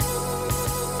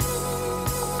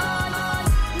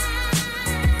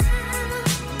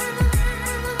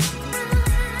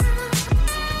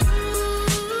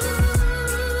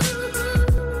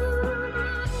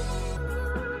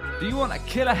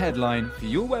killer headline for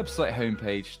your website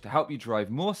homepage to help you drive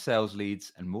more sales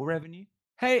leads and more revenue?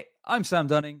 Hey, I'm Sam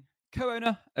Dunning,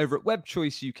 co-owner over at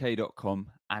webchoiceuk.com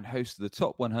and host of the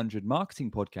Top 100 Marketing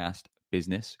Podcast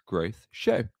Business Growth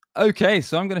Show. Okay,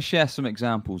 so I'm going to share some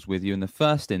examples with you. In the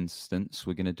first instance,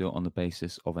 we're going to do it on the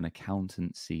basis of an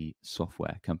accountancy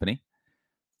software company.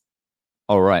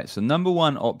 All right, so number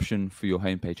one option for your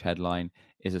homepage headline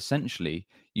is essentially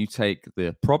you take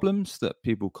the problems that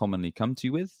people commonly come to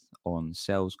you with on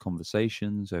sales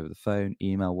conversations, over the phone,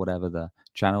 email, whatever the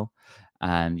channel,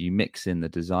 and you mix in the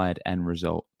desired end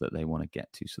result that they want to get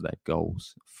to. So their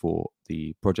goals for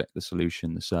the project, the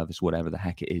solution, the service, whatever the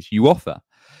heck it is you offer.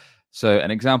 So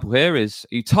an example here is,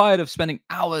 are you tired of spending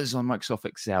hours on Microsoft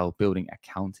Excel building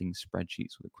accounting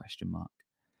spreadsheets with a question mark?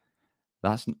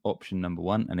 That's an option number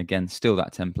one. And again, still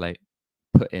that template,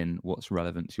 put in what's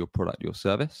relevant to your product, your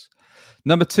service.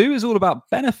 Number two is all about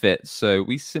benefits. So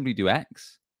we simply do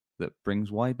X that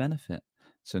brings Y benefit.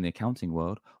 So in the accounting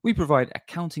world, we provide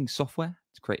accounting software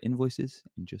to create invoices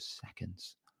in just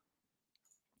seconds.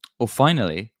 Or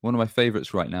finally, one of my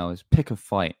favorites right now is pick a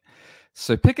fight.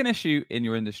 So pick an issue in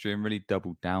your industry and really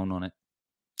double down on it.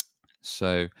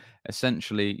 So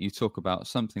essentially, you talk about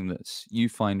something that you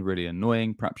find really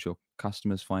annoying. Perhaps your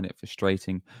customers find it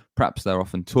frustrating. Perhaps they're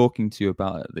often talking to you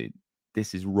about it.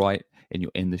 This is right in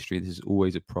your industry. This is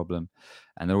always a problem.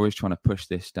 And they're always trying to push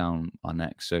this down our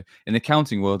necks. So in the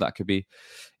accounting world, that could be,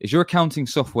 is your accounting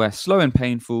software slow and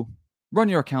painful? Run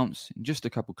your accounts in just a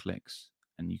couple clicks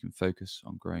and you can focus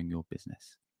on growing your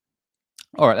business.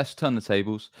 All right, let's turn the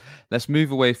tables. Let's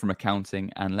move away from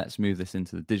accounting and let's move this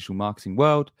into the digital marketing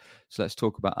world. So let's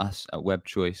talk about us at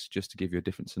WebChoice just to give you a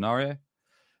different scenario.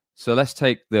 So let's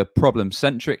take the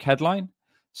problem-centric headline.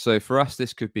 So for us,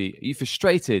 this could be, are you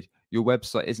frustrated your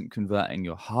website isn't converting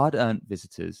your hard-earned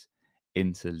visitors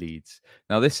into leads?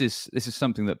 Now, this is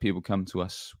something that people come to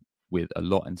us with a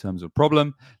lot in terms of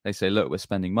problem. They say, look, we're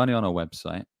spending money on our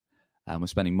website. And we're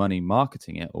spending money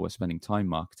marketing it, or we're spending time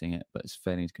marketing it, but it's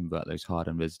failing to convert those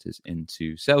hard-earned visitors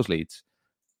into sales leads.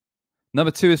 Number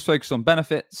two is focus on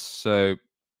benefits. So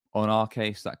on our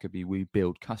case, that could be we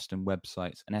build custom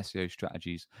websites and SEO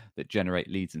strategies that generate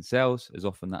leads and sales, as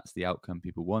often that's the outcome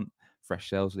people want, fresh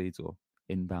sales leads or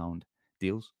inbound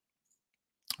deals.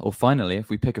 Or finally, if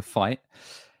we pick a fight,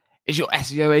 is your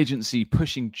SEO agency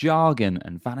pushing jargon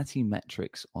and vanity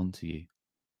metrics onto you?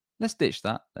 Let's ditch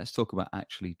that. Let's talk about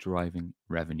actually driving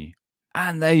revenue.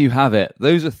 And there you have it.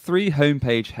 Those are 3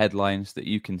 homepage headlines that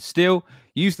you can still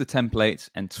use the templates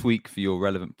and tweak for your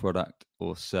relevant product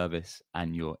or service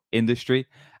and your industry.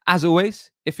 As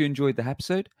always, if you enjoyed the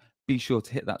episode, be sure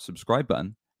to hit that subscribe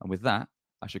button. And with that,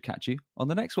 I shall catch you on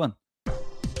the next one.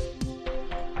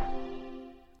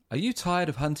 Are you tired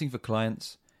of hunting for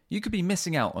clients? You could be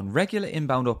missing out on regular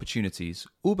inbound opportunities,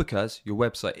 all because your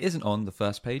website isn't on the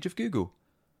first page of Google.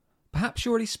 Perhaps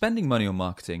you're already spending money on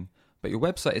marketing, but your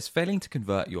website is failing to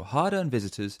convert your hard-earned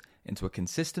visitors into a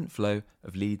consistent flow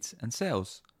of leads and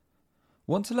sales.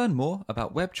 Want to learn more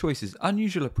about WebChoice's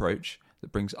unusual approach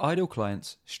that brings ideal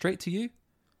clients straight to you?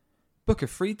 Book a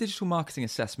free digital marketing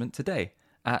assessment today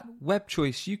at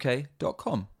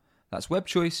webchoiceuk.com. That's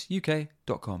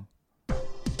webchoiceuk.com.